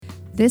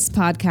This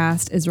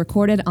podcast is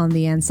recorded on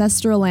the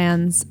ancestral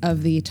lands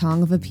of the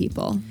Tongva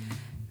people.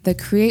 The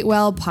Create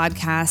Well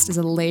podcast is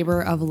a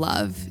labor of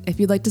love. If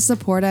you'd like to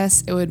support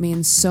us, it would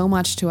mean so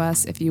much to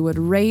us if you would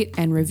rate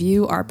and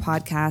review our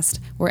podcast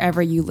wherever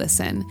you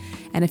listen.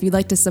 And if you'd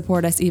like to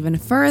support us even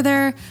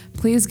further,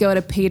 please go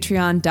to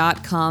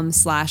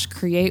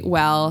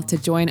patreon.com/createwell to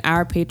join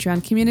our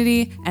Patreon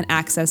community and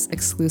access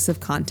exclusive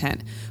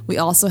content. We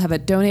also have a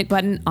donate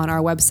button on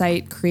our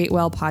website,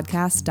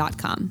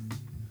 createwellpodcast.com.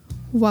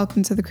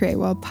 Welcome to the Create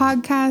Well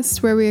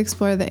podcast, where we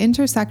explore the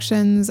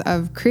intersections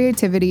of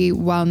creativity,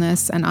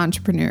 wellness, and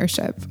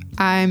entrepreneurship.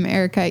 I'm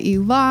Erica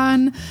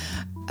Elon,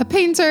 a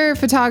painter,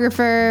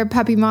 photographer,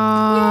 puppy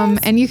mom,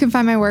 and you can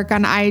find my work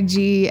on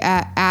IG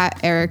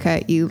at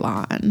Erica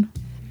Elon.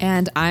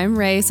 And I'm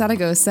Ray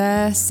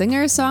Saragosa,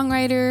 singer,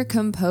 songwriter,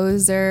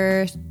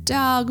 composer,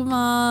 dog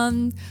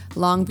mom,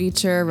 Long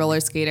Beacher, roller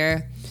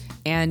skater.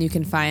 And you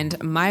can find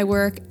my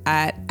work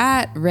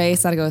at Ray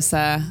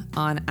Saragosa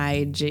on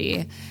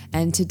IG.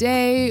 And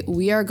today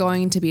we are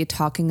going to be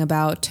talking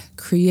about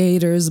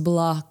creator's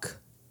block.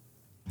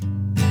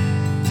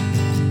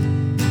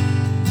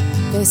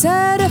 They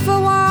said if I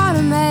want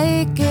to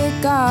make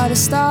it, gotta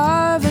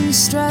starve and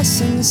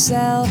stress and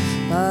sell.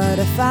 But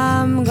if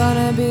I'm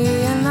gonna be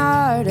an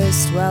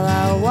artist, well,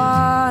 I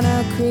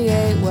wanna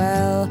create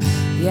well.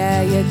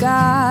 Yeah, you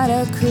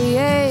gotta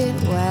create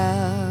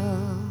well.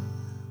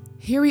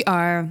 Here we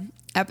are,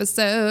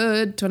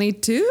 episode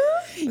 22?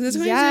 Is it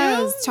 22?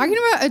 Yes, talking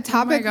about a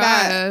topic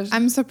that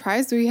I'm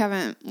surprised we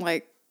haven't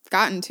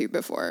gotten to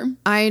before.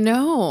 I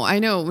know.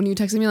 When you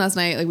texted me last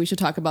night, we should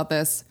talk about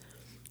this.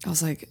 I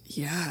was like,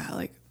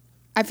 yeah,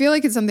 I feel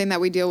like it's something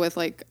that we deal with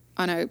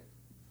on a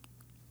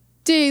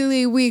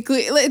daily,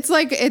 weekly.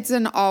 It's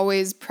an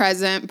always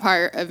present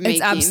part of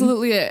making. It's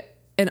absolutely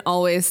an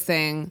always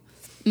thing.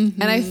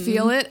 Mm-hmm. And I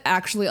feel it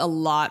actually a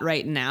lot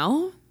right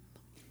now.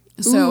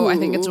 So I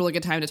think it's a really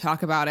good time to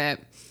talk about it.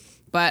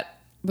 But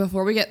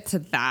before we get to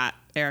that,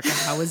 Erica,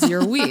 how was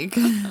your week?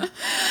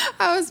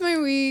 How was my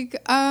week?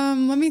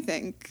 Let me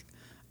think.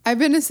 I've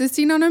been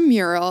assisting on a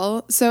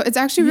mural. So it's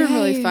actually been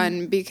really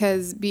fun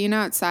because being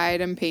outside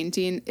and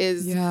painting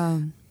is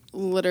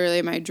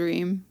literally my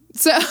dream.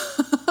 So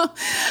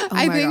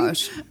I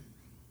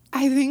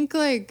think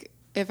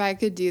if I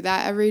could do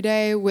that every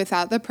day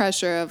without the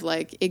pressure of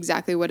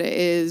exactly what it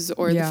is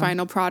or the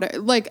final product,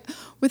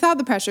 without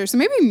the pressure. So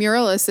maybe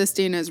mural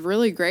assisting is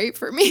really great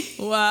for me.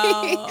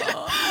 Wow.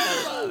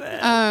 I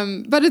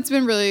love it. But it's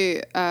been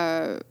really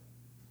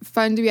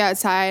fun to be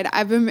outside.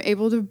 I've been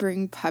able to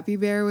bring Puppy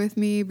Bear with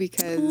me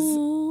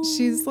because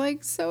she's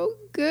so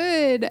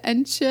good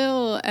and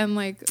chill and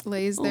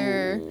lays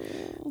there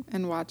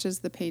and watches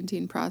the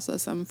painting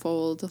process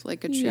unfold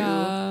like a true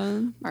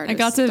artist. I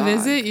got to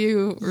visit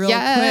you real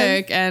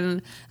quick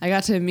and I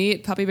got to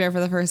meet Puppy Bear for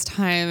the first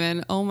time,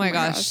 and oh my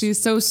gosh, she's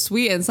so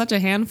sweet and such a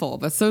handful,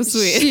 but so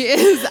sweet. She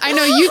is. I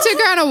know you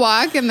took her on a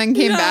walk and then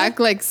came back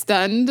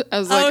stunned. I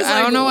was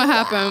I don't know what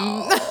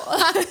happened.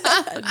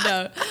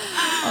 No.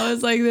 I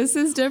was like, this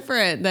is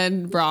different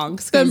than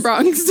Bronx.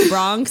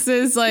 Bronx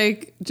is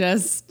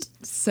just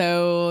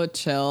so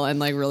chill and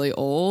really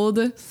old.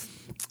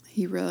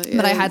 He really is.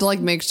 But I had to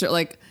make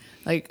sure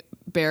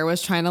Bear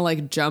was trying to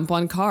jump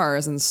on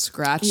cars and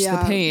scratch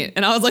the paint.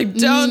 And I was like,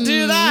 don't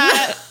do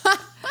that.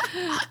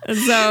 And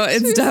so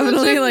it's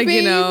definitely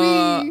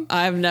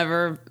I've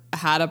never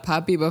had a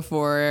puppy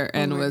before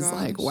and was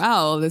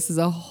wow, this is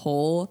a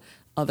whole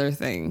other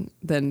thing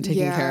than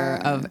taking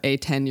care of a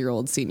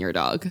 10-year-old senior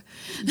dog.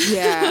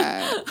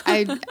 Yeah,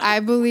 I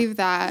believe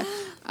that.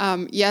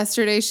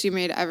 Yesterday she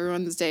made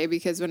everyone's day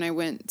because when I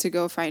went to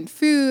go find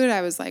food,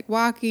 I was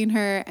walking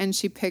her and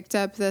she picked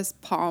up this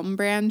palm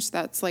branch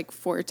that's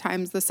 4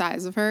 times the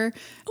size of her.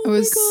 I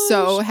was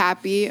so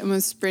happy and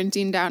was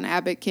sprinting down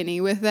Abbot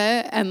Kinney with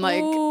it. And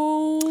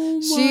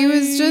she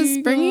was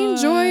just bringing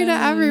joy to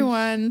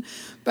everyone,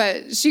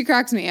 but she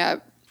cracks me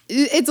up.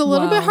 It's a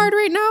little bit hard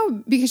right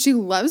now because she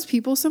loves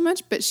people so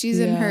much, but she's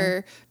in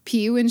her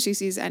pee when she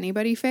sees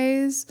anybody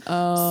phase.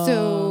 Oh.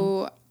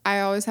 So I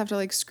always have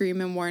to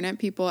scream and warn at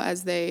people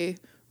as they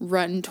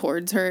run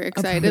towards her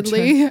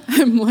excitedly.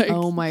 I'm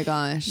oh my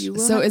gosh.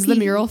 So is the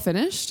mural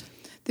finished?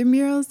 The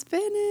mural's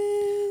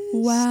finished.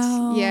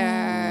 Wow.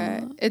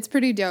 Yeah. It's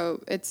pretty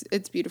dope.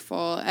 It's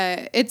beautiful.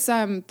 It's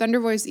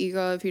Thunder Voice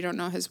Eagle, if you don't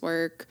know his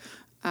work.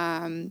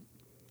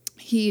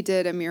 He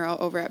did a mural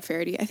over at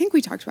Faraday. I think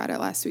we talked about it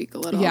last week a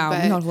little. Yeah, we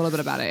talked a little bit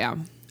about it, yeah.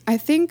 I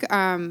think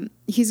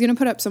he's going to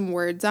put up some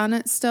words on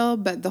it still,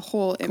 but the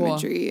whole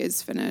imagery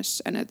is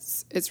finished, and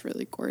it's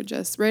really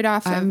gorgeous. Right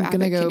off of I'm going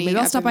to go. Maybe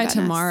I'll stop by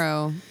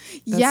tomorrow.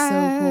 That's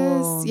so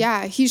cool.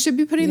 Yeah, he should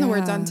be putting the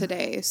words on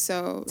today.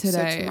 So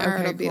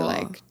tomorrow it'll be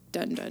dun,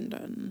 dun,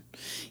 dun.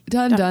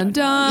 Dun, dun,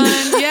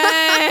 dun.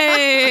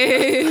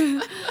 Yay!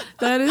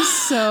 That is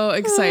so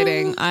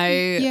exciting.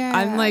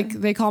 I'm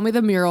they call me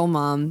the mural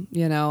mom,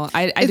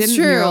 I didn't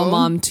mural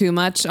mom too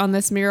much on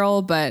this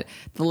mural, but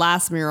the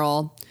last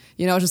mural,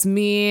 just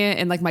me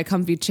in my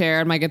comfy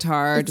chair and my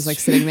guitar, just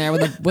sitting there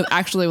with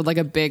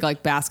a big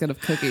basket of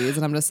cookies.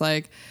 And I'm just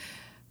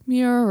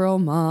mural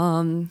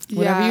mom,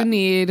 whatever you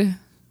need.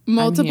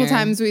 Multiple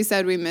times we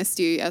said we missed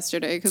you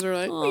yesterday because we're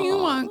like, we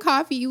want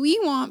coffee, we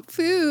want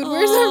food.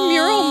 Where's our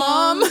mural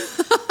mom?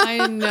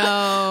 I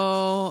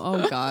know.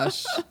 Oh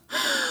gosh.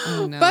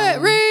 I know.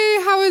 But Ray,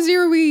 how was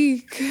your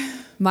week?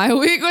 My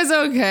week was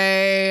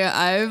okay.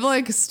 I'm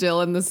like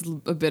still in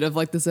a bit of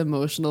like this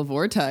emotional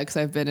vortex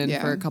I've been in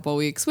for a couple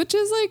weeks, which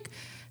is like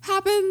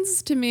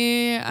happens to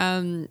me.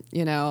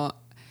 You know,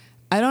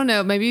 I don't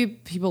know. Maybe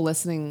people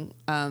listening,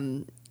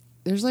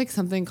 there's like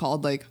something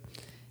called like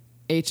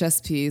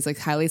HSPs, like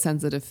highly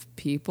sensitive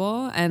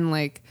people, and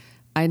like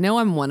I know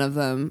I'm one of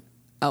them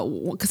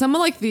because some of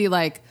like the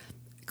like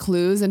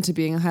clues into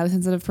being a highly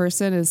sensitive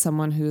person is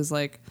someone who's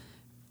like,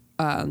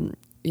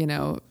 you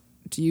know,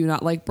 do you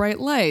not like bright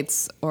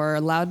lights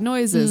or loud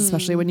noises,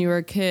 especially when you were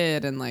a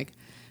kid? And like,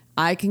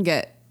 I can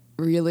get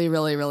really,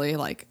 really, really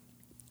like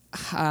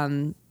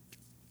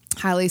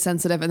highly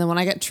sensitive. And then when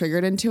I get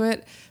triggered into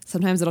it,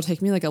 sometimes it'll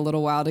take me like a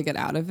little while to get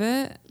out of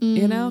it,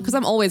 you know, because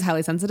I'm always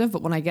highly sensitive.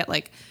 But when I get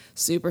like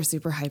super,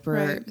 super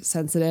hyper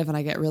sensitive and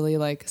I get really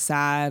like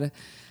sad,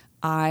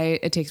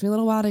 it takes me a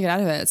little while to get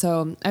out of it.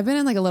 So I've been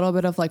in like a little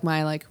bit of like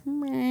my like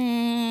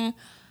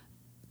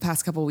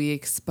past couple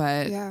weeks,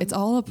 but it's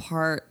all a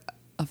part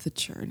of the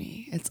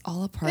journey. It's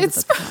all a part of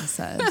the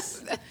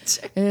process.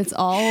 It's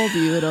all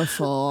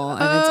beautiful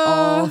and it's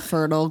all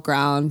fertile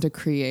ground to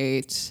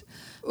create.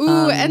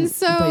 Ooh, and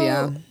so but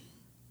yeah.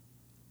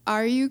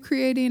 Are you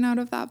creating out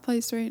of that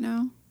place right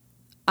now?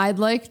 I'd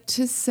like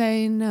to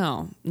say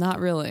no, not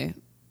really,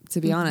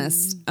 to be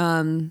honest.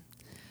 I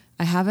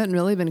haven't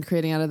really been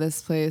creating out of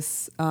this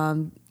place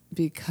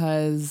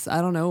because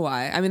I don't know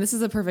why. I mean, this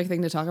is a perfect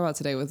thing to talk about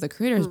today with the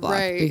creator's block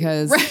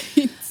because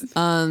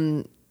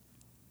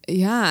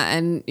yeah,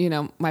 and you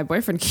know, my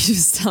boyfriend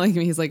keeps telling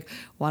me, he's like,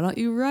 why don't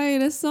you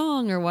write a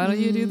song or why don't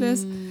you do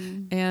this?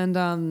 And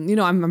you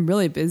know, I'm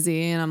really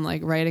busy and I'm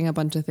like writing a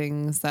bunch of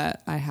things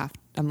that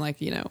I'm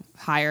like, you know,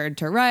 hired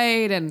to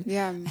write and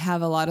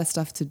have a lot of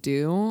stuff to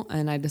do,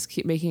 and I just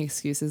keep making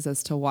excuses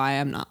as to why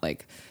I'm not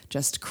like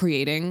just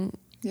creating,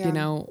 you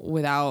know,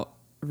 without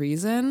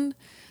reason.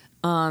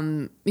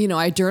 You know,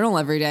 I journal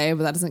every day,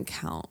 but that doesn't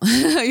count.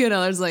 You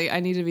know, there's like,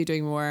 I need to be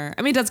doing more.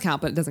 I mean, it does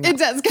count, but it doesn't count. It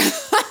does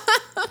count.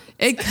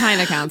 It kind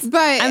of counts,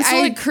 but I'm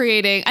still like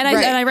creating, and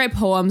I write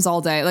poems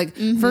all day. Like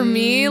for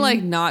me,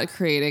 like not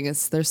creating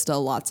there's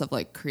still lots of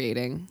like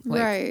creating,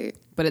 like,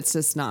 but it's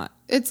just not.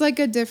 It's like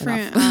a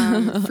different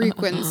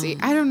frequency.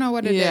 I don't know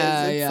what it is.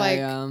 It's like,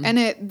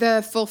 and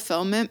the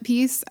fulfillment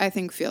piece I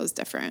think feels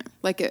different.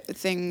 Like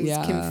things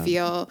can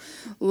feel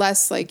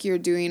less like you're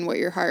doing what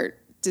your heart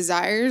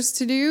desires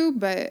to do,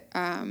 but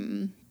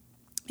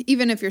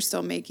even if you're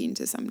still making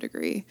to some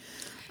degree.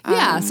 So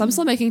I'm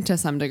still making to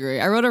some degree.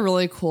 I wrote a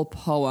really cool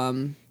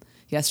poem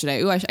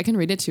yesterday. Ooh, I can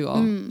read it to you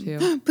all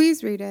too.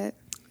 Please read it.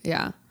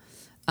 Yeah.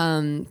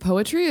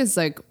 Poetry is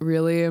like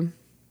really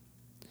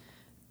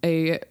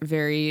a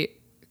very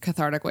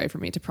cathartic way for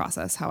me to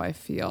process how I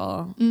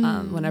feel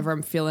whenever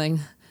I'm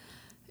feeling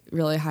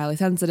really highly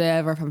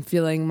sensitive, or if I'm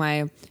feeling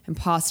my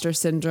imposter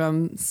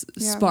syndrome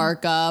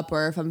spark up,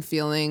 or if I'm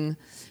feeling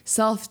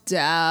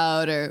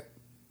self-doubt or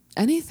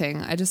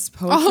anything.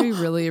 Poetry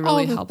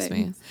really helps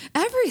me.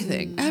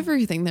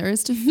 Everything there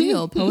is to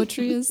feel.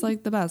 Poetry is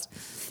like the best.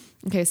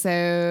 Okay,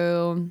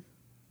 so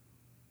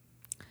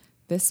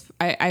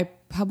I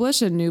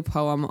publish a new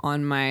poem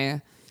on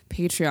my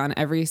Patreon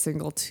every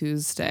single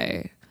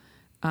Tuesday.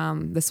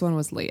 This one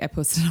was late. I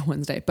posted on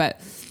Wednesday,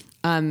 but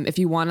if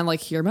you want to like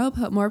hear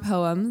more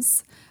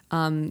poems,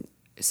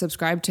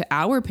 subscribe to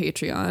our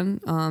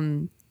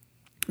Patreon,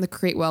 the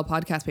Create Well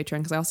podcast Patreon,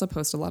 because I also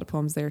post a lot of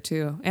poems there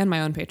too, and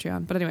my own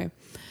Patreon. But anyway,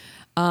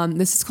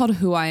 this is called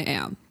Who I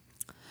Am.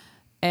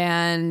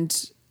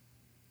 And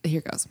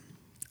here goes.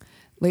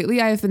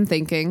 Lately, I have been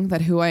thinking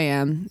that who I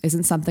am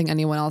isn't something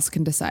anyone else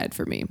can decide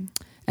for me,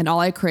 and all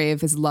I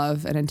crave is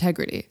love and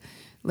integrity.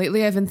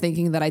 Lately, I've been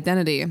thinking that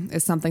identity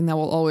is something that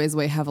will always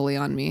weigh heavily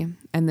on me,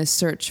 and this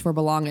search for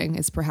belonging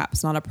is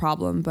perhaps not a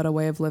problem, but a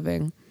way of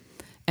living.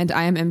 And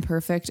I am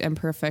imperfect and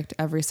perfect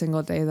every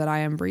single day that I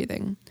am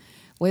breathing.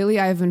 Lately,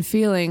 I have been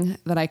feeling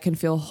that I can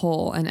feel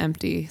whole and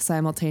empty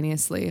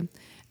simultaneously,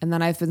 and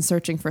that I've been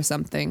searching for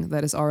something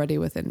that is already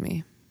within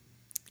me.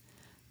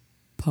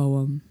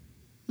 Poem.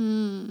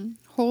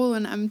 Whole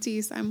and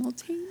empty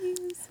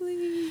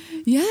simultaneously.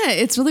 Yeah,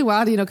 it's really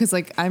wild, you know, because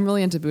like I'm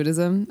really into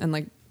Buddhism, and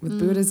like with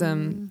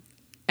Buddhism,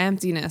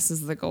 emptiness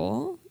is the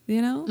goal,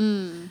 you know?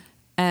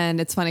 And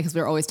it's funny because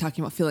we were always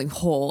talking about feeling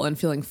whole and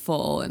feeling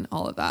full and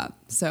all of that.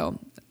 So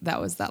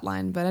that was that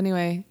line. But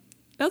anyway,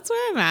 that's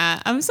where I'm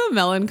at. I'm so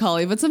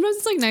melancholy, but sometimes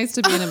it's like nice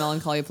to be in a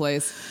melancholy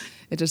place.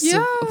 It's just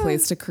a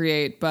place to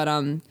create. But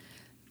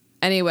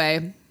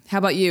anyway, how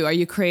about you? Are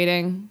you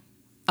creating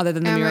other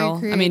than the mural?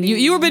 I mean,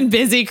 you have been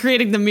busy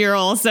creating the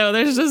mural, so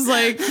there's just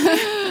like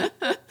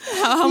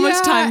how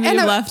much time you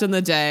left in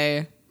the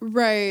day.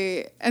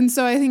 Right. And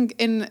so I think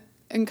in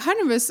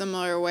kind of a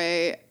similar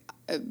way,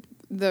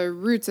 the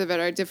roots of it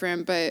are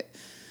different, but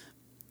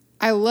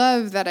I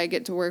love that I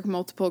get to work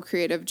multiple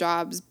creative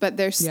jobs, but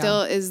there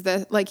still is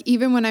the, like,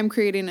 even when I'm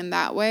creating in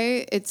that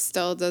way, it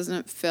still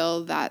doesn't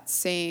feel that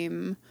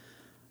same,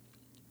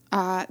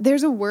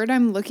 there's a word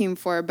I'm looking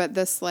for, but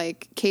this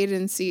like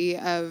cadency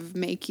of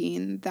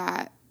making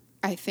that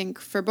I think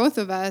for both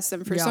of us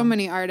and for so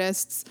many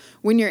artists,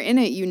 when you're in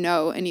it, you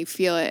know, and you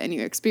feel it and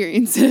you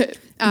experience it.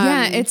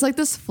 Yeah, it's like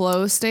this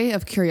flow state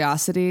of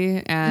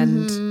curiosity.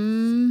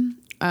 And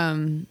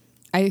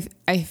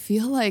I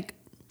feel like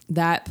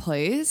that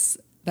place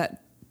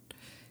that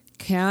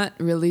can't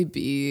really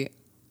be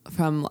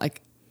from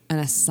like an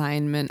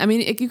assignment. I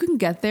mean, you can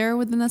get there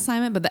with an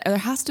assignment, but there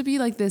has to be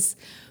like this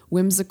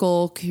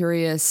whimsical,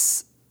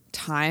 curious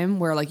time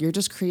where like you're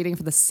just creating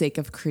for the sake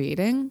of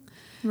creating.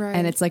 Right.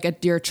 And it's like a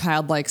dear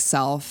childlike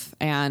self,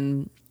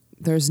 and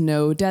there's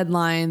no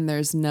deadline.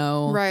 There's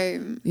no,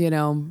 you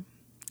know,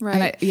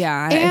 right. And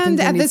I and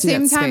think at the needs to be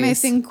same that time, I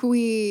space.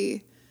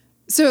 think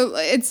so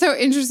it's so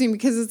interesting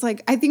because it's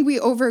like, I think we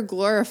over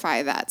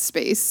glorify that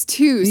space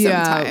too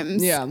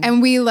sometimes. Yeah.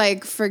 And we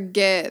like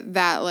forget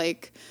that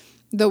like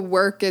the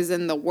work is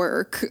in the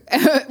work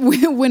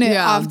when it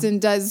often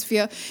does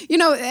feel, you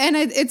know, and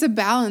it's a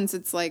balance.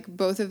 It's like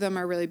both of them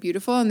are really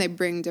beautiful and they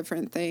bring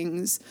different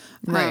things.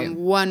 Right.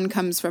 One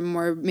comes from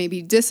more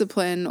maybe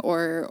discipline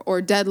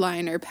or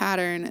deadline or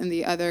pattern, and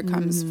the other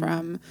comes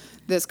from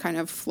this kind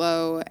of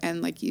flow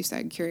and, like you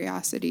said,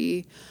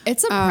 curiosity.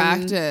 It's a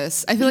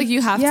practice. I feel like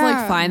you have to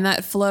like find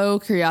that flow,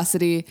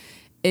 curiosity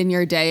in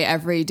your day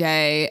every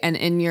day, and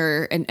in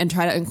your and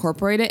try to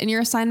incorporate it in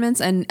your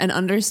assignments, and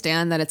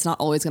understand that it's not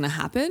always going to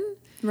happen.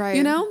 Right.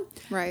 You know?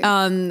 Right.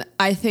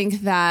 I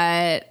think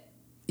that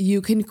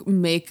you can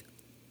make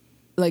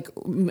like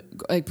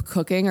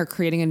cooking or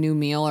creating a new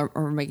meal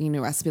or making a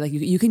new recipe. Like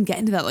you can get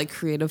into that like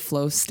creative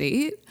flow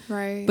state.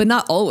 Right. But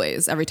not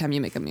always every time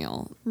you make a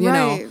meal, you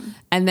know?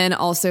 And then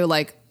also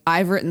like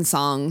I've written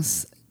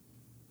songs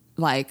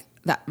like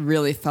that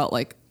really felt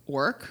like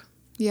work.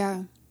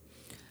 Yeah.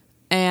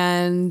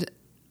 And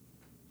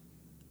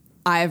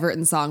I've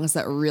written songs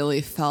that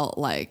really felt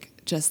like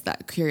just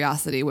that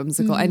curiosity,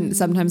 whimsical. And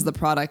sometimes the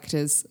product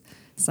is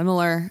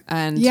similar,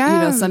 and you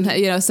know, sometimes,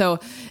 you know, so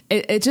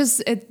it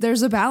just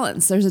there's a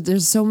balance.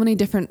 There's so many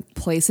different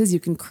places you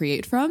can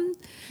create from.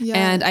 Yeah.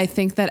 And I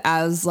think that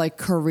as like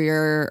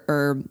career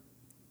or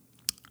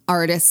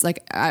artists,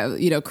 like,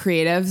 you know,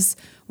 creatives,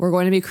 we're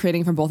going to be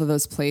creating from both of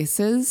those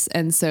places.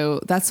 And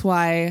so that's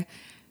why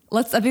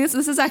I think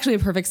this is actually a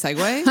perfect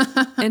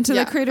segue into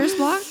the creator's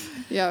block.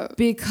 Yeah.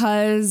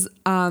 Because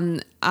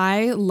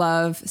I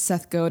love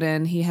Seth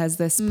Godin. He has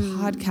this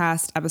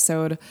podcast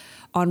episode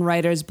on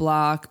writer's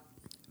block.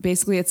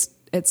 Basically, it's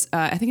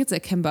I think it's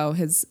Akimbo,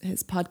 his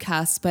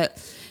podcast,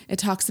 but it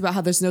talks about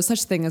how there's no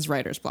such thing as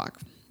writer's block.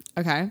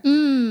 Okay.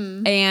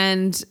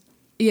 And,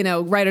 you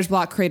know, writer's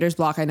block, creator's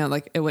block, I know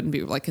like it wouldn't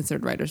be like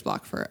considered writer's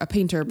block for a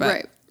painter,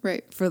 but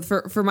right.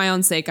 For my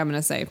own sake, I'm going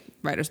to say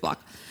writer's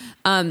block.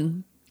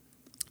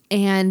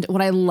 And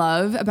what I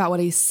love about what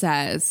he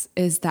says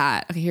is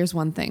that, okay, here's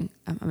one thing.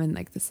 I'm in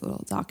like this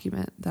little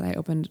document that I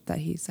opened that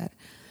he said,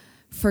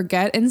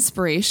 forget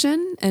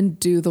inspiration and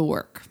do the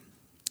work.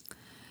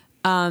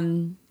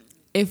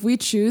 If we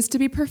choose to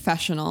be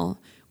professional,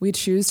 we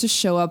choose to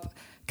show up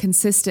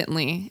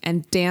consistently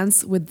and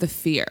dance with the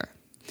fear.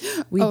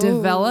 We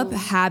develop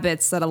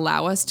habits that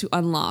allow us to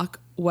unlock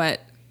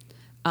what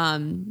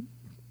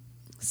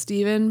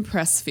Stephen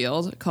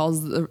Pressfield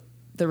calls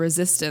the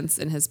resistance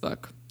in his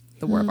book,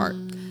 The War of Art.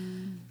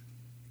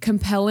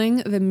 Compelling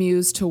the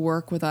muse to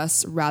work with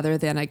us rather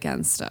than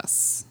against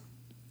us.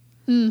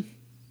 This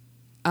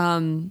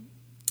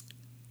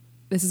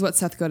is what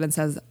Seth Godin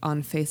says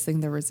on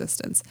Facing the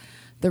Resistance.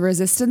 The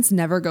resistance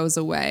never goes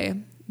away.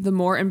 The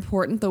more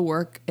important the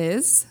work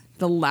is,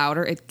 the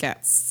louder it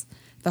gets.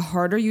 The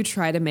harder you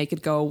try to make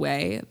it go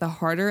away, the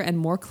harder and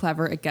more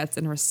clever it gets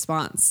in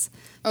response.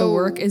 The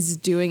work is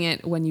doing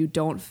it when you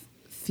don't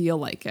feel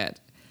like it.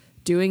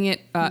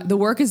 The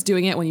work is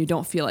doing it when you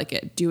don't feel like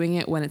it. Doing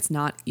it when it's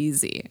not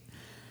easy.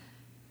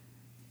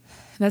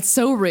 That's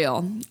so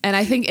real. And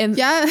I think in the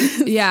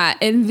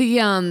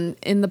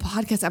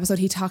podcast episode,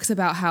 he talks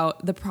about how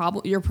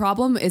your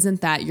problem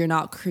isn't that you're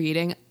not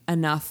creating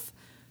enough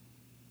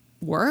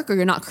work or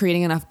you're not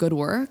creating enough good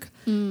work.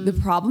 The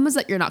problem is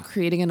that you're not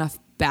creating enough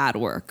bad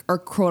work or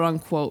quote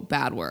unquote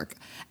bad work.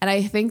 And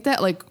I think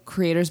that like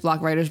creator's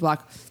block, writer's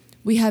block,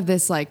 we have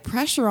this like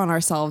pressure on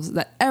ourselves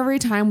that every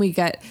time we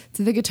get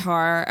to the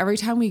guitar, every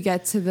time we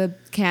get to the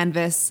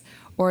canvas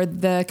or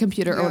the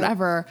computer or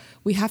whatever,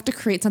 we have to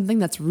create something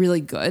that's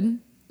really good.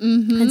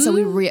 And so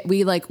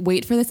we like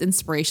wait for this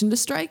inspiration to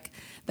strike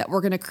that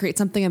we're going to create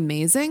something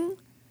amazing.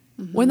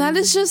 When that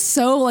is just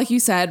so, like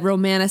you said,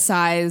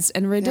 romanticized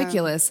and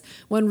ridiculous,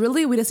 when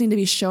really we just need to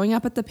be showing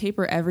up at the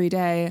paper every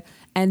day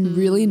and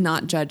really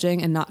not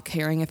judging and not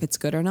caring if it's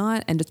good or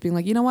not, and just being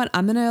like, you know what,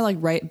 I'm going to like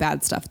write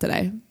bad stuff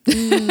today.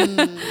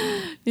 You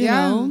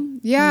know?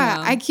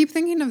 Yeah. I keep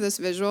thinking of this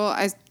visual.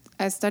 I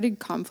I studied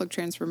conflict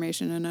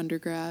transformation in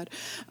undergrad.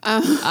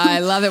 I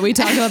love it. We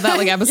talked about that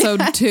like episode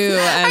 2,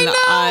 and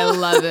I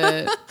love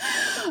it.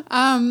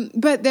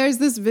 But there's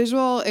this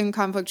visual in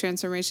conflict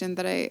transformation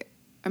that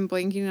I'm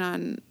blanking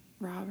on.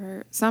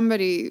 Robert,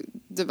 somebody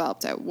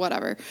developed it,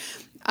 whatever.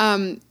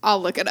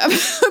 I'll look it up,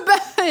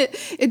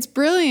 but it's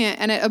brilliant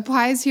and it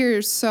applies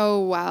here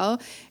so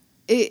well.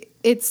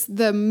 It's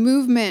the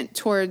movement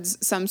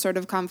towards some sort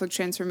of conflict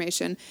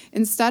transformation.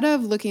 Instead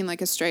of looking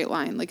like a straight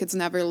line, like it's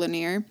never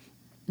linear,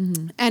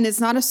 and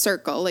it's not a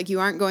circle, like you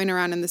aren't going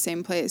around in the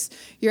same place.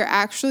 You're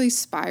actually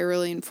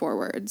spiraling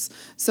forwards.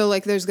 So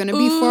like there's going to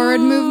be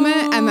forward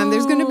movement, and then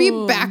there's going to be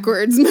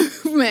backwards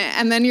movement,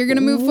 and then you're going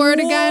to move forward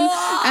again,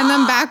 and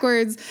then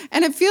backwards.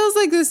 And it feels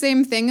like the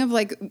same thing of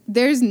like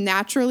there's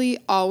naturally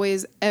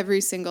always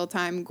every single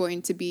time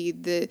going to be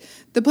the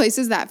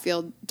places that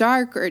feel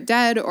dark or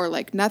dead or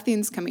like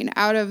nothing's coming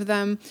out of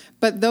them.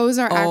 But those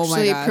are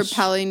actually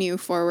propelling you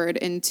forward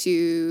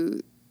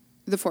into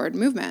the forward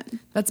movement.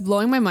 That's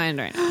blowing my mind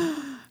right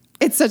now.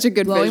 It's such a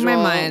good blowing visual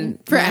my mind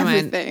for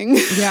everything.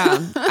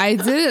 Yeah. I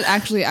did it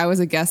actually. I was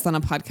a guest on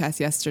a podcast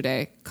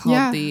yesterday called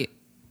I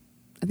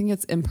think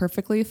it's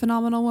Imperfectly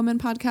Phenomenal Woman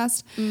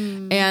podcast.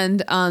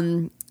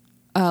 And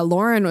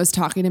Lauren was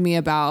talking to me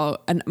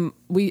about, and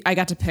I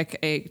got to pick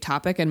a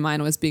topic, and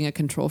mine was being a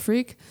control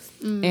freak.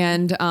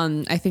 And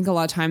I think a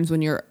lot of times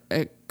when you're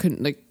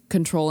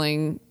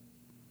controlling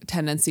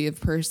tendency of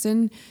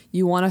person,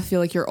 you want to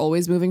feel like you're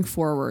always moving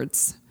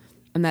forwards,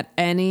 and that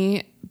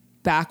any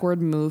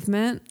backward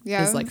movement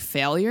is like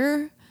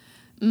failure.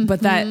 But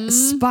that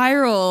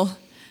spiral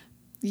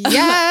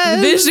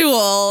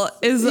visual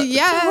is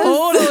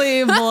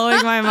totally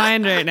blowing my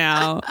mind right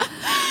now.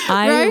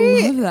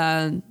 I love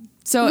that.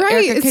 So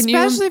Erica,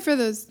 especially for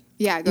those.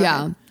 Yeah, go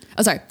ahead.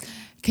 Oh, sorry.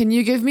 Can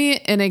you give me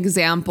an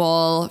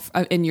example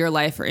in your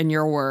life or in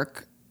your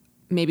work,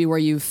 maybe where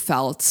you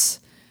felt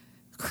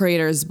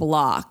creator's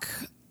block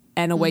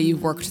and a way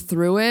you've worked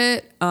through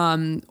it,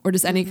 or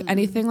just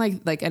anything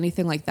like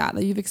anything like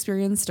that you've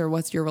experienced, or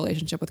what's your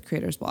relationship with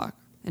creator's block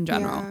in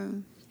general? Yeah.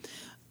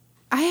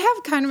 I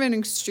have kind of an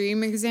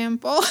extreme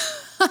example.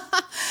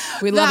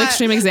 We love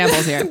extreme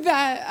examples here.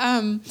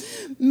 That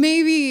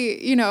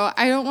maybe,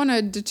 I don't want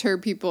to deter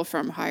people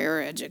from higher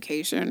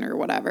education or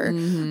whatever,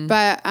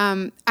 but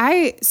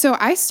I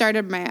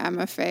started my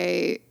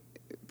MFA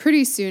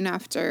pretty soon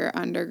after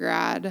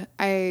undergrad.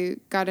 I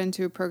got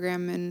into a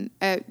program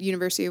at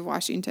University of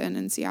Washington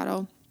in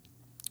Seattle,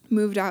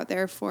 moved out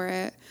there for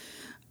it,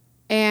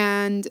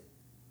 and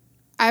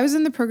I was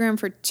in the program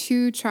for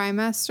 2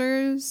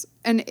 trimesters,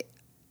 and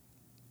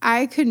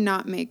I could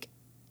not make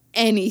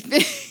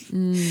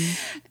anything.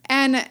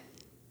 And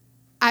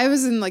I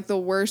was in like the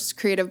worst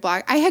creative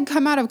block. I had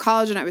come out of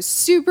college and I was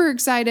super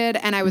excited,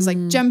 and I was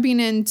like jumping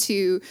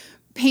into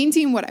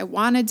painting what I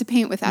wanted to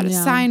paint without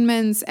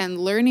assignments and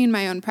learning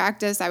my own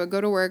practice. I would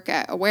go to work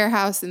at a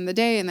warehouse in the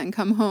day and then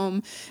come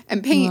home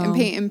and paint and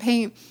paint and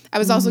paint. I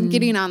was also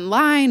getting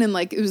online, and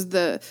like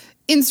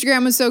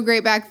Instagram was so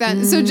great back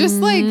then. So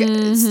just like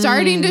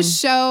starting to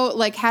show,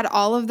 like had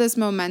all of this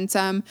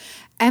momentum,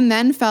 and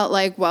then felt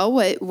like, well,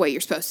 what you're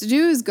supposed to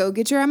do is go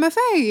get your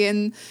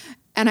MFA.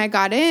 And I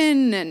got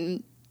in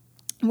and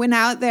went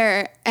out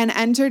there and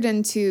entered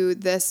into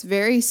this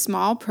very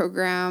small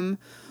program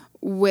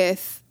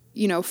with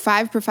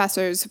 5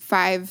 professors,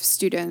 5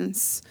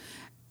 students.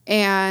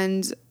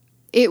 And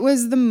it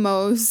was the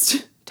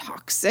most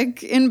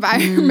toxic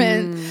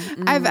environment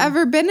I've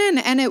ever been in.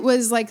 And it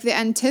was like the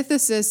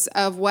antithesis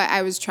of what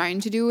I was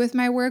trying to do with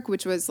my work,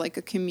 which was like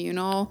a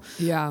communal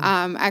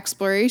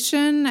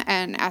exploration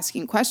and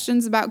asking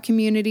questions about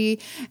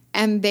community.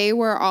 And they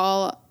were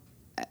all,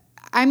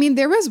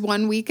 there was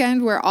one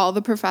weekend where all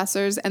the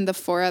professors and the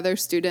 4 other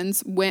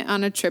students went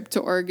on a trip to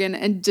Oregon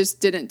and just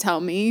didn't tell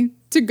me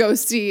to go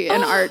see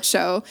an art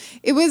show.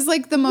 It was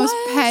like the most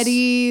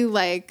petty,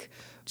 like,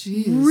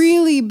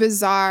 really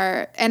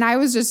bizarre. And I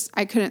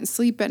couldn't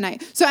sleep at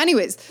night. So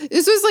anyways,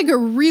 this was like a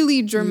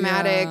really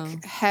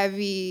dramatic,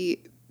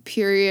 heavy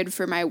period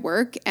for my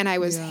work. And I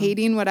was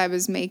hating what I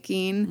was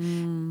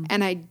making.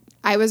 And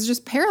I was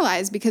just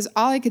paralyzed because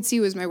all I could see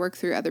was my work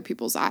through other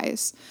people's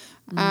eyes.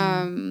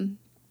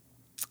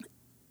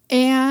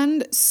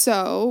 And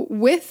so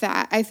with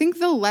that, I think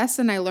the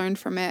lesson I learned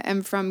from it,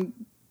 and from,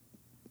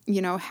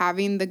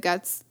 having the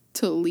guts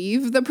to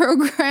leave the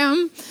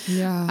program,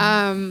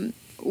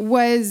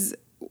 was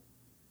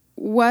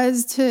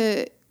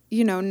to,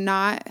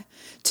 not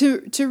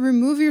to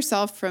remove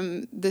yourself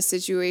from the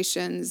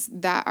situations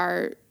that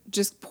are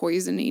just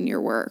poisoning your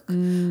work.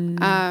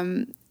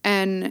 And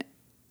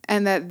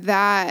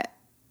that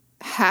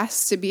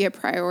has to be a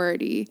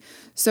priority.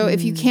 So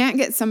if you can't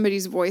get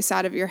somebody's voice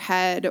out of your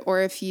head, or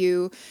if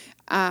you,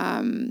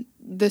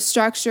 the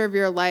structure of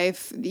your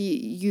life,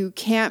 you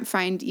can't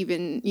find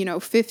even,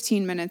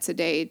 15 minutes a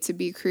day to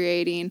be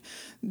creating,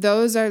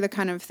 those are the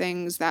kind of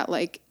things that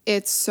like,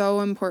 it's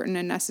so important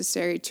and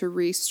necessary to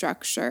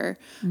restructure,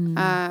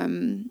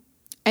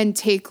 and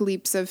take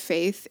leaps of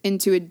faith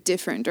into a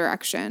different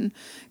direction,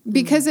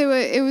 because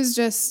it was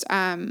just,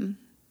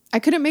 I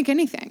couldn't make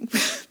anything.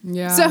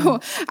 Yeah. So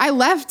I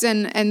left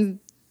and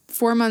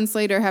 4 months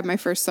later had my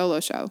first solo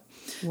show.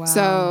 Wow.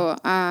 So,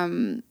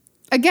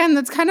 again,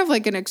 that's kind of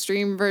like an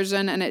extreme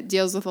version, and it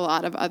deals with a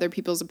lot of other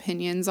people's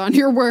opinions on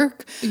your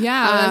work.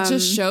 Yeah, that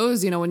just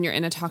shows, when you're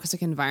in a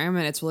toxic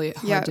environment, it's really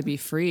hard Yep. to be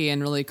free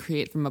and really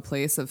create from a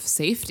place of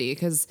safety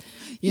because,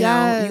 you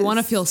know, you want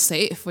to feel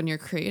safe when you're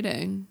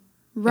creating.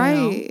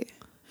 Right.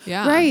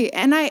 Yeah. Right.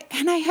 And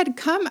I had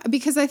come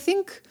because I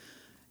think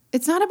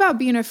it's not about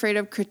being afraid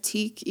of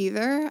critique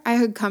either. I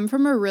had come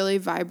from a really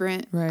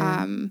vibrant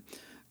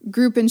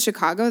group in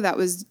Chicago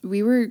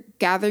we were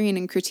gathering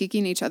and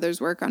critiquing each other's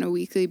work on a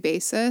weekly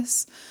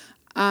basis.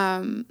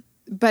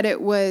 But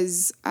it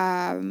was,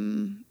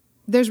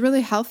 there's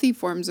really healthy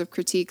forms of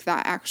critique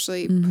that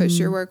actually push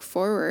your work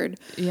forward.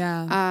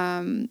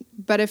 Yeah.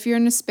 But if you're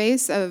in a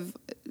space of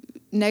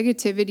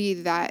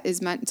negativity that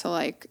is meant to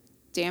like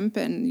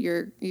dampen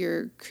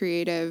your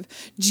creative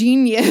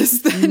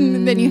genius,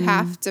 then you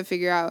have to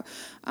figure out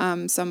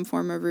some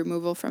form of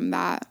removal from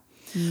that.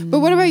 But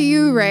what about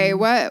you, Ray?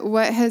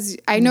 What has,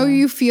 I know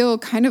you feel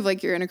kind of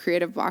like you're in a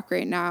creative block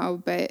right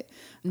now, but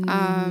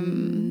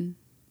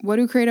what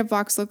do creative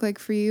blocks look like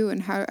for you,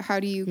 and how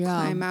do you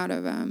climb out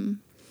of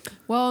them?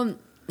 Well,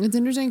 it's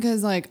interesting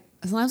because like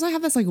sometimes I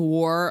have this like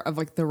war of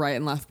like the right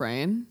and left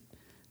brain.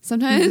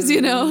 Sometimes,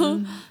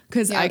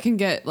 because I can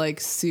get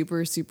like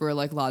super, super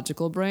like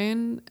logical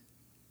brain,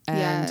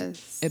 and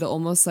it'll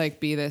almost like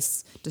be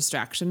this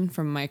distraction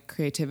from my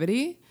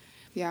creativity.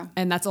 Yeah.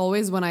 And that's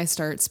always when I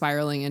start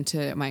spiraling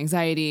into my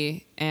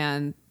anxiety.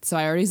 And so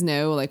I always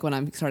know like when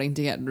I'm starting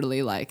to get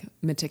really like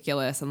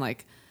meticulous and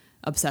like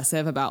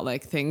obsessive about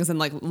like things and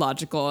like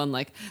logical and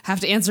like have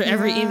to answer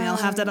every email,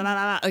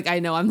 like I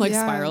know I'm like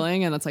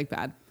spiraling, and that's like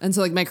bad. And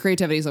so like my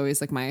creativity is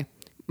always like my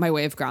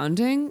way of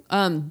grounding.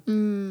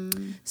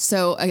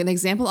 So an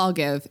example I'll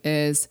give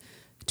is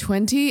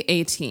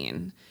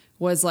 2018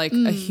 was like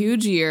a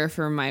huge year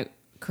for my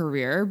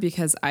career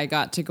because I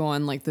got to go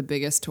on like the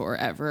biggest tour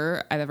I've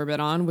ever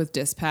been on with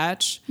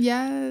Dispatch.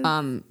 Yes.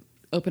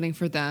 Opening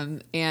for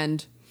them.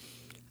 And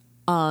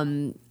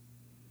I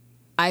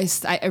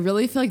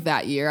really feel like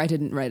that year I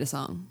didn't write a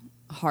song.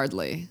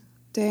 Hardly.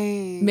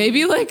 Dang.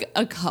 Maybe like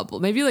a couple,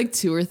 maybe like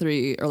 2 or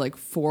 3 or like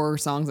 4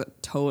 songs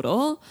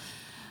total.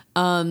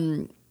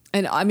 And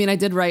I mean, I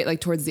did write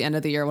like towards the end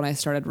of the year when I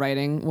started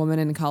writing Woman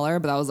in Color,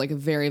 but that was like a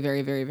very,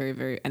 very, very, very,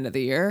 very end of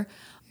the year.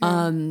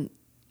 Yeah.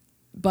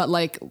 But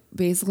like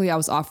basically I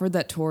was offered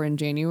that tour in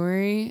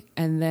January,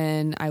 and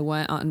then I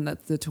went on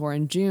the tour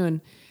in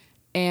June,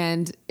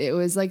 and it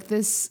was like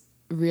this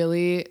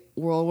really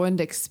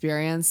whirlwind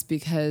experience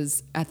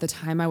because at the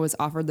time I was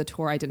offered the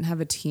tour, I didn't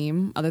have a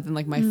team other than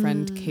like my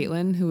friend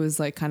Caitlin, who was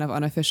like kind of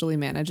unofficially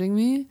managing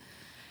me.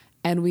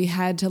 And we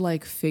had to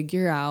like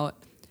figure out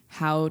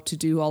how to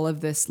do all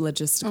of this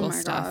logistical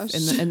stuff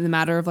in the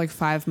matter of like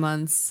 5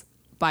 months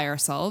by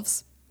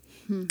ourselves.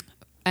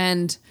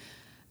 And,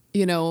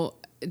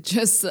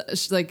 just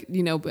like,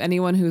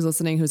 anyone who's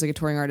listening who's like a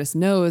touring artist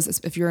knows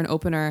if you're an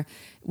opener,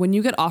 when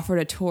you get offered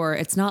a tour,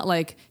 it's not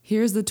like,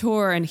 here's the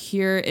tour and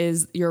here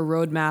is your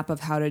roadmap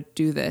of how to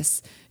do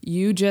this.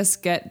 You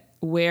just get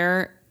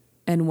where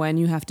and when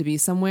you have to be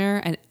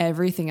somewhere, and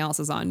everything else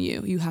is on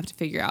you. You have to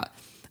figure out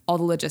all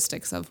the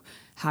logistics of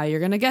how you're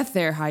going to get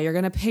there, how you're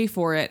going to pay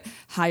for it,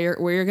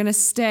 where you're going to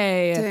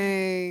stay.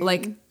 Dang.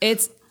 Like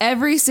it's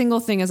every single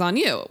thing is on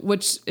you,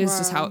 which is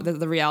just how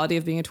the reality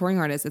of being a touring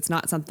artist. It's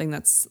not something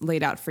that's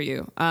laid out for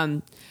you.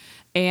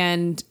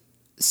 And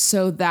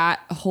so that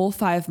whole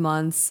 5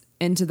 months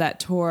into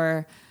that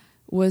tour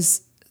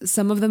was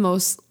some of the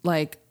most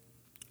like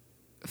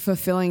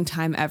fulfilling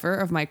time ever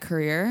of my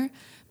career.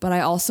 But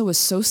I also was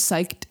so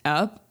psyched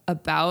up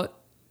about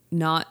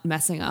not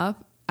messing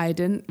up. I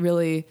didn't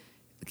really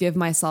give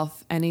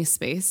myself any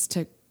space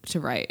to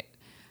write,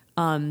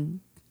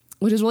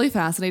 which is really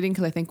fascinating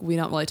because I think we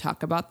don't really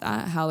talk about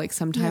that, how like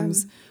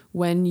sometimes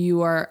when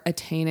you are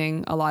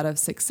attaining a lot of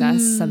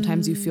success,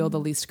 sometimes you feel the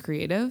least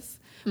creative,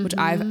 which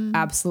I've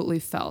absolutely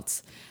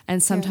felt.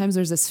 And sometimes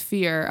there's this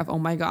fear of, oh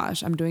my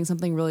gosh, I'm doing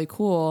something really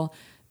cool.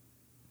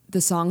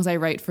 The songs I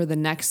write for the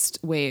next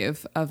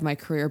wave of my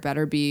career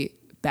better be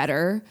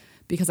better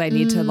because I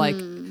need to like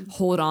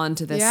hold on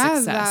to this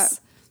success. That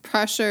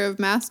pressure of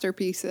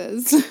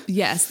masterpieces.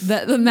 Yes,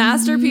 the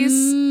masterpiece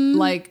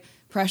like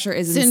pressure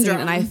is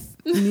Syndrome. insane,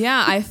 and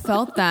I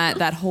felt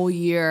that whole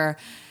year,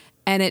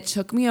 and it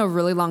took me a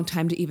really long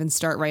time to even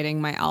start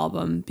writing my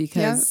album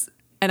because. Yep.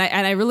 And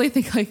I really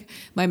think like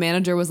my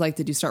manager was like,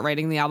 did you start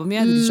writing the album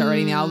yet? Did you start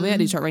writing the album yet?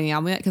 Did you start writing the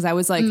album yet? Because I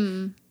was like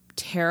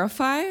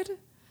terrified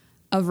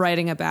of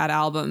writing a bad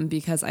album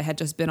because I had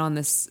just been on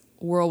this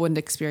whirlwind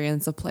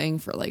experience of playing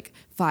for like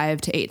 5,000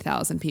 to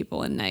 8,000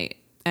 people a night.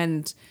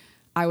 And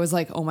I was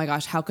like, oh my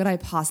gosh, how could I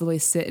possibly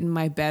sit in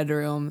my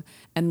bedroom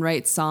and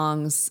write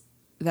songs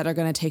that are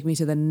going to take me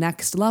to the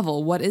next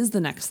level? What is the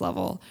next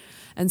level?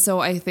 And so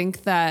I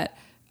think that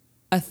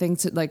a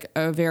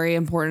very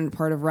important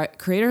part of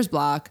creator's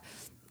block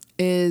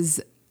is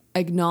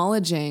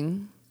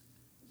acknowledging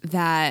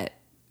that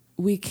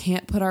we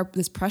can't put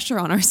this pressure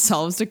on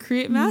ourselves to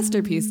create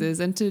masterpieces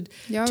and to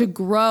Yep. to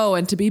grow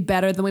and to be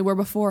better than we were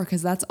before,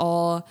 because that's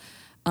all,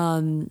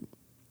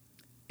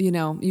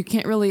 you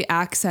can't really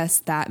access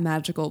that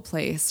magical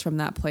place from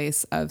that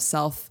place of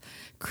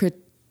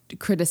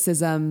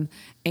criticism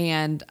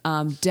and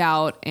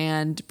doubt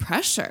and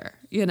pressure,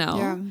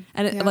 Yeah.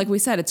 And Yeah. like we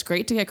said, it's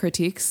great to get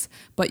critiques,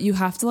 but you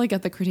have to like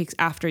get the critiques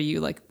after you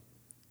like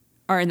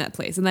are in that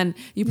place, and then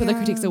you put the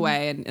critiques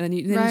away, and then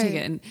you Right. take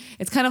it. And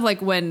it's kind of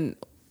like when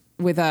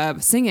with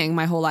singing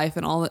my whole life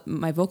and all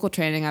my vocal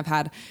training I've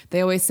had,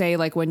 they always say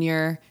like when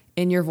you're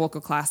in your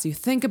vocal class, you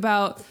think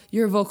about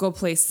your vocal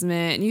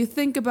placement and you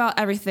think about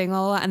everything,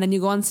 and then you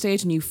go on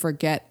stage and you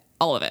forget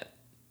all of it.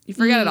 You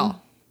forget it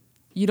all.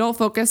 You don't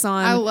focus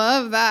on I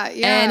love that.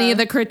 Yeah. any of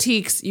the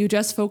critiques. You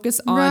just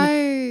focus on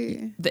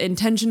Right. the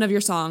intention of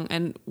your song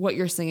and what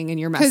you're singing and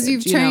your message. Because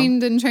you've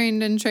trained and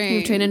trained and trained.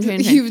 You've trained and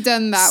trained. You've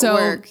done that So,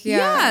 work.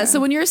 Yeah.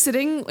 So when you're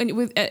sitting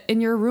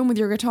in your room with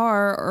your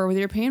guitar or with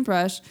your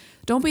paintbrush,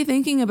 don't be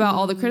thinking about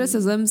all the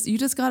criticisms. You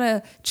just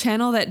gotta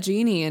channel that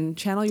genie and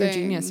channel your Dang.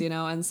 genius,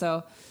 And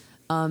so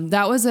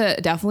that was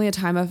definitely a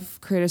time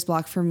of creator's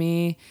block for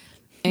me,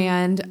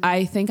 and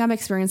I think I'm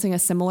experiencing a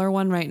similar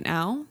one right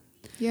now.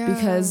 Yeah.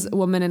 Because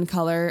Woman in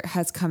Color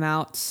has come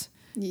out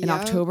in Yep.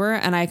 October,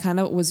 and I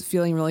kind of was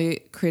feeling really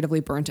creatively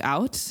burnt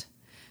out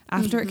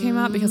after it came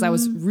out, because I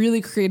was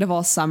really creative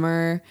all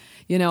summer.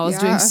 I was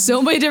doing Yeah.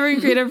 so many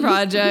different creative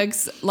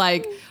projects,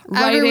 like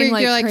writing Every week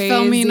like you're like crazy.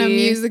 filming a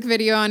music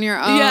video on your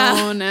own.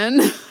 Yeah.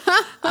 And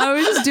I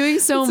was just doing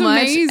so It's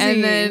much, amazing.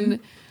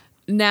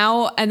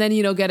 and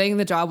then getting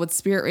the job with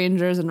Spirit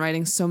Rangers and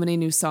writing so many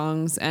new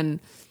songs, and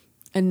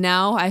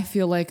now I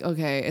feel like,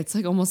 okay, it's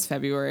like almost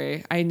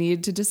February. I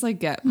need to just like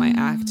get my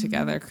act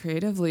together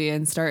creatively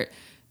and start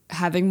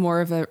having more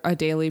of a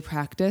daily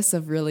practice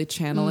of really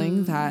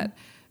channeling that,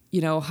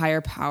 higher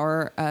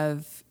power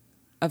of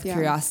Yeah.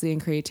 curiosity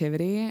and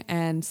creativity.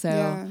 And so,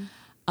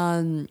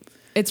 Yeah.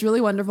 it's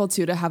really wonderful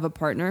too to have a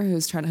partner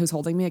who's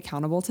holding me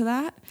accountable to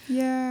that.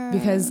 Yeah.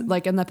 Because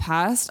like in the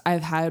past,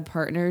 I've had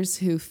partners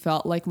who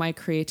felt like my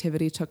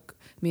creativity took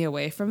me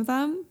away from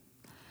them.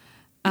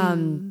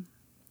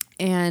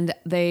 And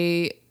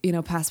they,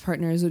 past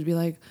partners would be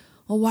like,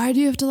 well, why do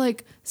you have to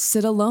like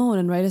sit alone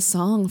and write a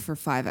song for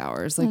 5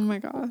 hours? Like, oh my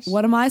gosh.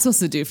 what am I supposed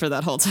to do for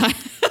that whole time?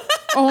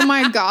 Oh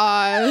my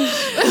gosh.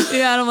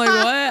 Yeah. And I'm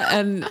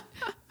like,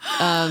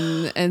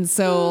 what? And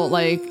so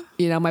like,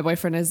 my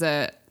boyfriend is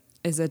a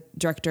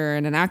director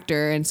and an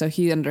actor. And so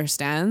he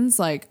understands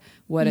like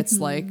what it's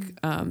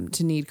like,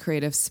 to need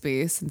creative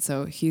space. And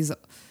so he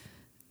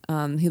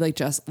like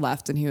just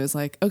left, and he was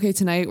like, okay,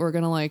 tonight we're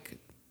going to like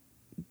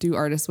do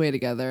Artist Way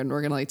together, and we're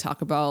going to like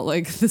talk about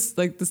like this,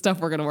 like the stuff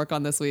we're going to work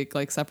on this week,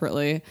 like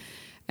separately.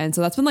 And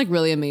so that's been like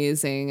really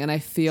amazing. And I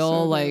feel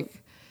So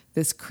like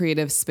this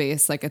creative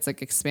space, like it's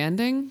like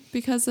expanding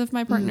because of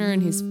my partner.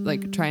 And he's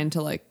like trying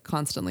to like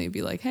constantly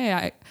be like,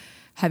 hey,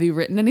 have you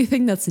written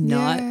anything that's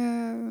not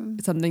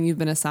something you've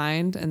been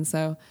assigned? And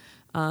so,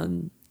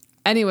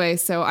 anyway,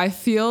 so I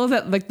feel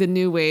that like the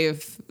new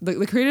wave,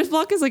 the creative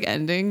block is like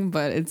ending,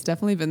 but it's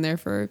definitely been there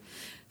for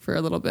a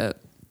little bit.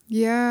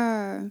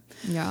 Yeah.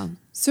 Yeah.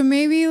 So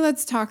maybe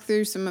let's talk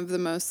through some of the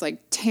most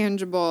like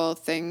tangible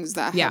things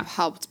that Yeah. have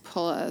helped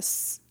pull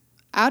us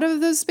out of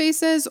those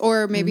spaces,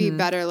 or maybe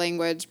better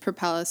language,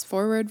 propel us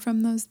forward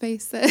from those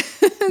spaces.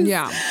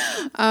 Yeah.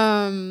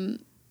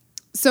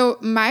 So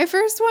my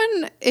first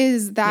one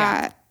is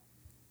that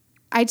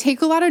I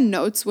take a lot of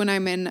notes when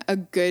I'm in a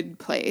good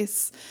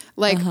place,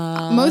 like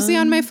mostly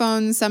on my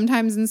phone,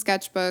 sometimes in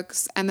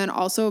sketchbooks, and then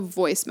also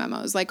voice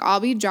memos. Like I'll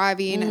be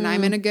driving and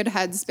I'm in a good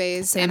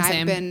headspace, and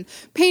Same. I've been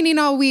painting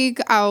all week.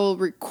 I'll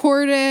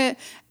record it.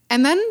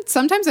 And then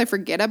sometimes I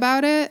forget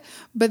about it,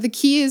 but the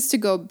key is to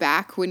go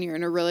back when you're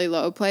in a really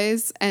low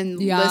place and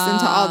listen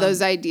to all those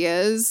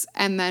ideas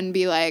and then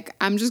be like,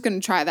 I'm just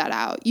going to try that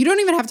out. You don't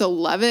even have to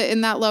love it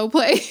in that low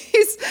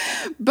place,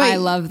 but I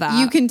love that.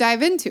 you can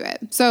dive into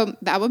it. So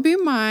that would be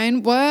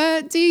mine.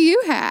 What do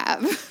you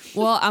have?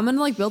 Well, I'm going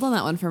to like build on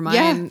that one for mine.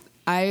 Yeah.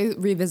 I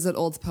revisit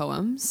old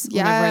poems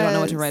whenever I don't know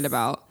what to Yes. write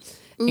about.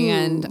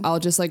 And I'll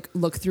just like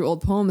look through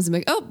old poems and be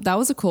like, oh, that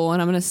was a cool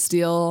one. I'm going to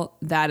steal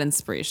that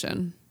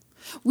inspiration.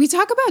 We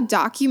talk about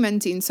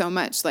documenting so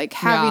much, like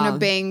having Yeah. a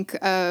bank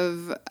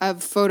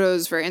of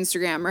photos for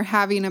Instagram or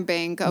having a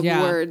bank of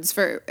Yeah. words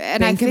for,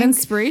 and Bank I think of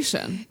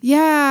inspiration.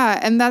 yeah,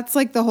 and that's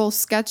like the whole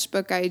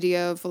sketchbook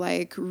idea of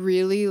like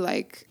really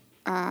like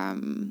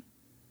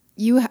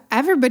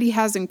everybody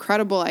has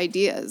incredible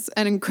ideas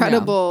and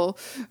incredible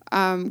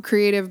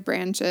creative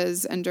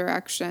branches and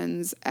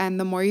directions, and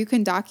the more you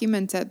can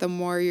document it, the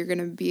more you're going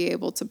to be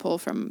able to pull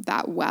from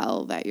that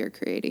well that you're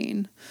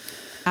creating.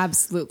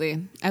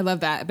 Absolutely. I love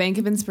that. Bank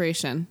of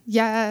inspiration.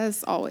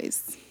 Yes,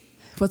 always.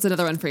 What's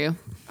another one for you?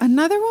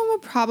 Another one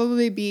would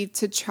probably be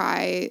to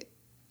try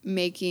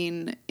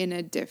making in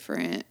a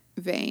different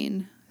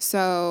vein.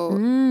 So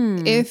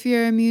if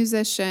you're a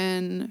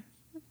musician,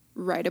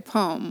 write a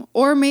poem,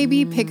 or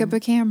maybe pick up a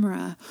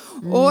camera,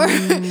 or,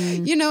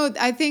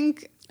 I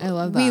think I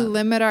love we that.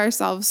 limit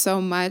ourselves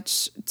so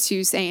much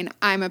to saying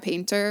I'm a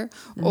painter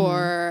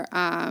or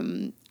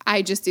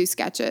I just do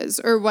sketches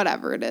or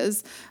whatever it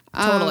is.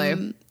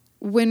 Totally.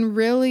 When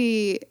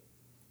really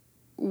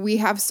we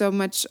have so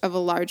much of a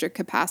larger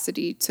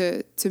capacity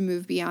to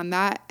move beyond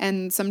that.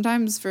 And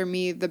sometimes for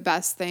me, the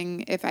best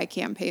thing if I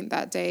can't paint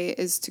that day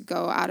is to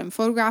go out and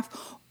photograph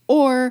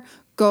or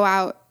go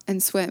out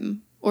and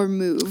swim or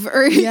move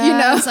or,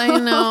 Yes, I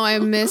know. I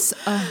miss.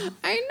 I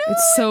know.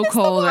 It's so I miss the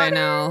cold right water.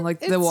 now. Like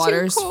It's the too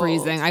water's cold.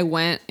 freezing. I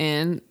went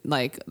in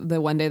like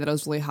the one day that it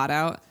was really hot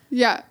out.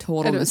 Yeah.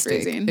 Total and it was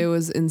mistake. freezing. It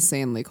was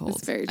insanely cold.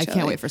 It's very I can't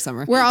chilly. wait for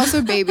summer. We're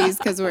also babies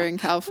because we're in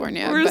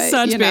California. We're but,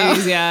 such you know.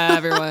 babies. Yeah,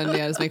 everyone.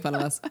 Yeah, just make fun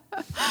of us.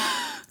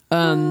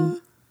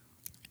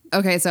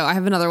 Okay, so I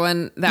have another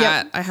one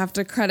that I have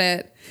to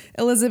credit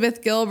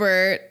Elizabeth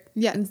Gilbert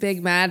Yes. and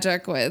Big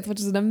Magic with, which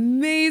is an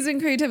amazing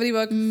creativity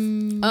book.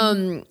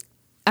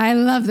 I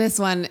love this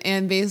one.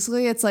 And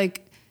basically it's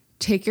like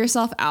take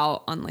yourself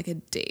out on like a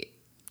date.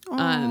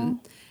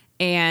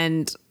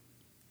 And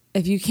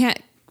if you can't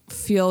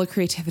feel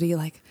creativity,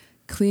 like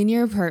clean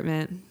your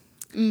apartment,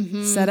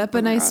 set up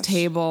a nice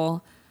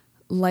table,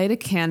 light a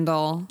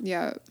candle,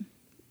 Yeah.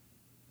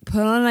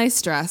 put on a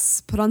nice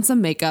dress, put on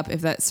some makeup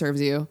if that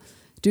serves you,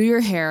 do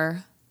your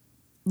hair,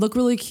 look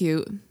really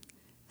cute,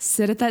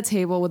 sit at that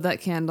table with that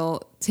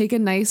candle, take a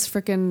nice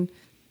freaking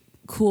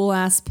cool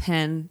ass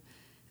pen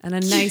and a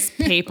nice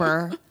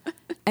paper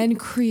and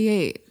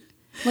create.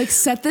 Like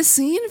set the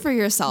scene for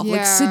yourself,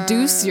 like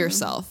seduce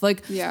yourself.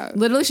 Like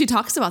literally she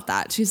talks about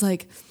that. She's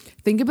like,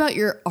 think about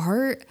your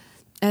art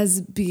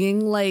as being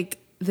like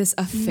this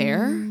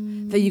affair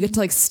that you get to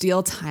like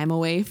steal time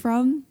away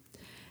from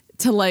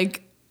to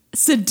like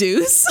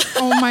seduce.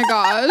 Oh my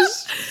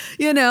gosh.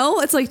 You know,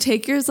 it's like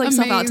take yourself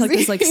out to like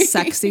this like Amazing.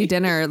 sexy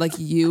dinner, like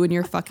you and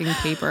your fucking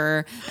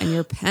paper and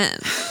your pen.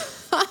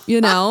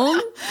 You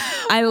know,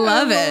 I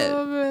love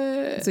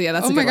it. So yeah,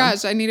 that's Oh a my good one.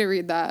 gosh, I need to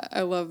read that.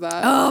 I love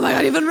that. Oh my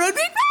god, even read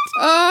Big Magic.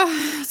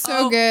 Oh,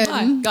 so good.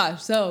 My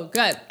gosh, so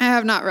good. I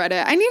have not read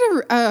it. I need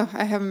to.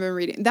 I haven't been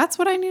reading. That's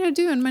what I need to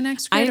do in my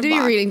next I need creative to be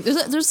block. reading.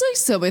 There's like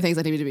so many things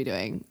I need to be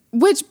doing.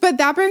 But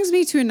that brings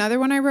me to another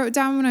one I wrote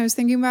down when I was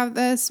thinking about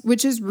this,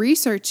 which is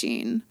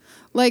researching.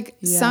 Like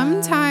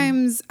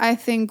sometimes I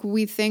think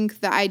we think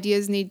the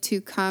ideas need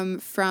to come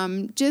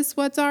from just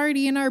what's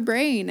already in our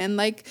brain and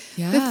like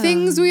the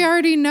things we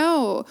already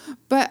know.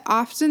 But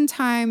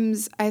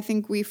oftentimes I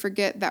think we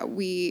forget that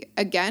we,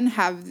 again,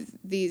 have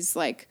these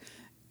like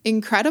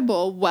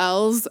incredible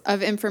wells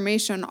of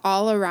information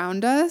all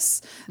around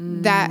us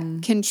that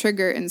can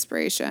trigger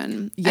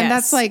inspiration. Yes, And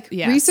that's like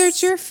yes.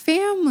 research your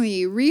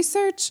family,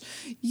 research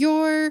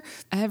your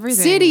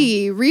Everything.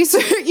 city,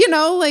 research, you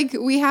know, like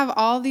we have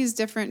all these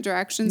different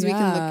directions we can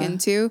Yeah. look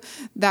into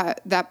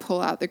that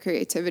pull out the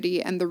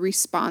creativity and the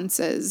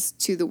responses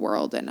to the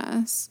world in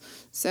us.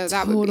 So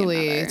that would be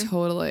another.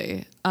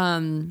 Totally.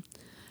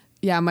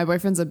 Yeah, my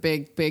boyfriend's a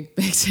big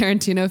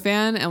Tarantino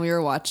fan, and we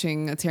were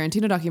watching a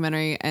Tarantino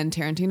documentary, and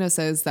Tarantino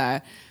says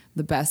that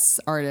the best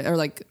artist or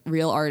like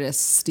real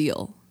artists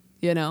steal,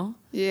 you know?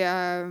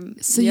 Yeah.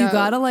 So you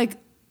gotta like,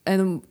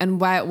 and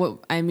what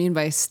I mean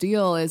by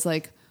steal is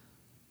like,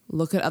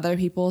 look at other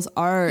people's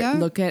art,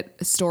 look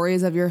at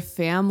stories of your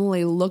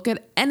family, look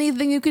at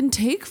anything you can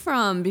take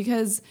from,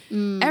 because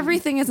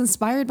everything is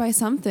inspired by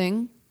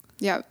something.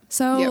 Yep.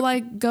 So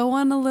like go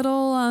on a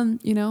little,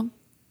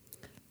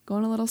 go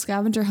on a little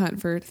scavenger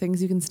hunt for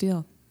things you can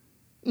steal.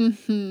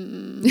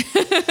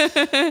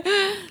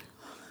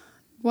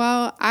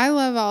 Well, I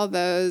love all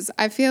those.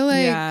 I feel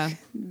like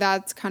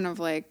that's kind of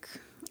like,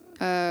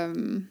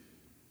 an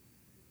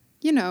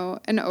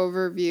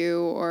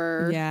overview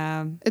or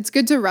it's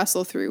good to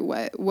wrestle through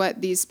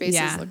what these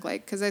spaces look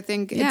like. Cause I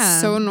think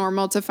it's so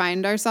normal to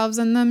find ourselves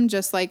in them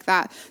just like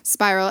that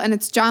spiral. And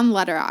it's John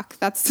Lederach.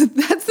 That's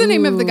the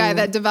name of the guy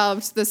that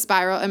developed the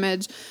spiral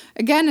image.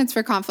 Again, it's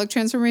for conflict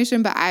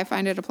transformation, but I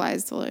find it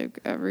applies to like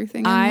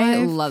everything in I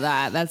life. love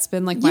that. That's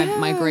been like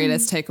my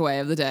greatest takeaway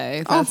of the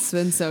day. That's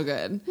been so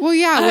good. Well,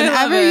 yeah, I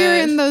love whenever you're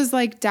it. in those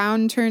like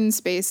downturn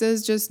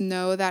spaces, just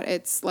know that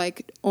it's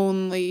like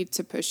only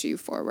to push you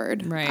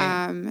forward. Right.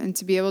 And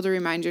to be able to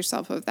remind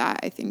yourself of that,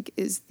 I think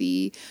is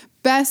the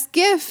best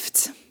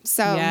gift.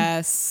 So,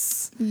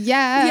 Yes.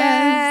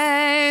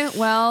 Yay.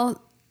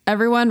 Well,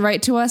 everyone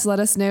write to us. Let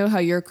us know how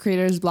your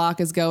creator's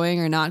block is going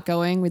or not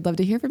going. We'd love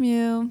to hear from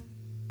you.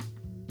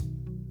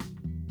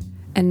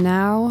 And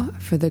now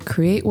for the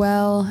Create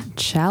Well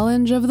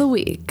Challenge of the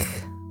Week.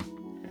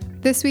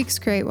 This week's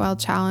Create Well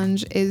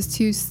Challenge is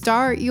to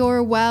start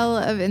your well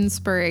of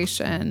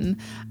inspiration.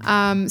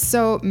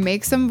 So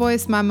make some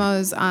voice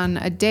memos on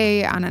a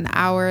day, on an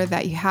hour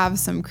that you have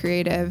some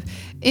creative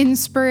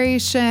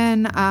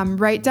inspiration.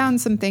 Write down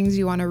some things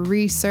you want to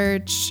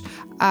research,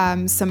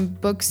 some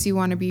books you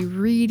want to be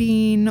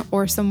reading,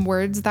 or some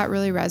words that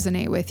really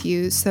resonate with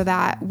you so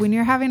that when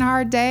you're having a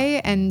hard day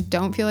and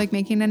don't feel like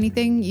making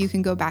anything, you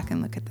can go back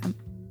and look at them.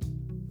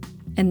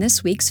 And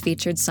this week's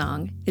featured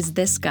song is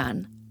This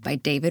Gun by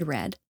David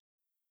Red.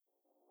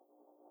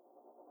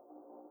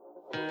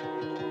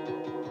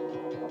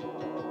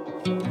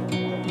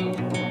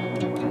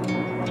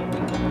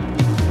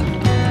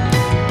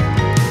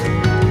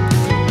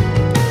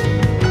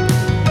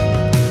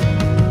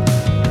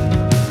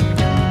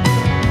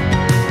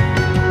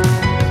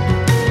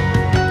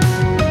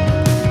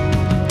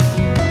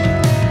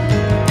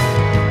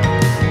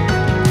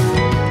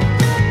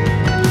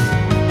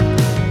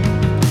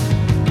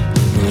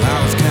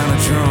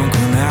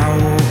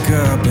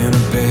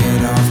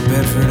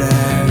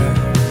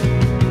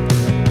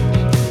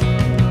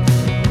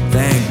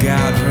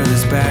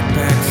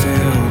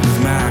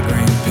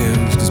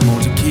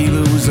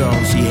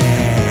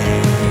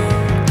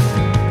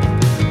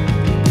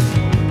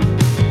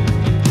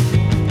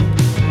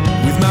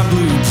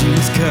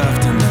 was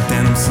cuffed and the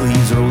denim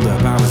sleeves rolled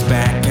up, I was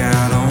back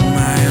out on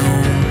my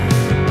own.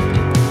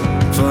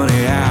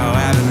 Funny how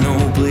having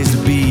no place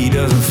to be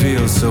doesn't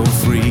feel so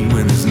free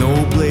when there's no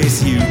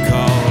place you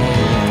call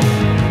home.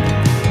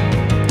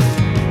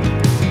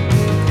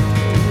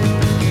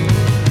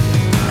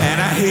 And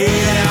I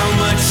hate how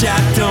much I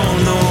don't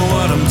know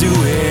what I'm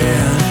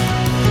doing.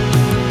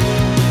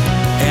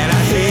 And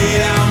I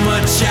hate how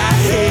much I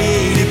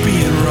hate it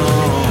being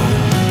wrong.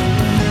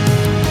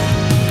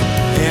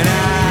 And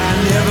I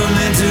never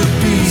meant to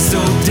be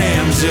so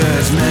damn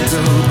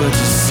judgmental, but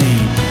you see,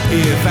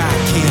 if I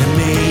can't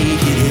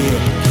make it here,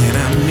 can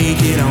I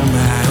make it on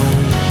my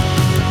own?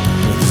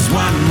 But there's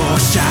one more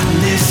shot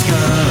in this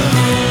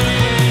gun.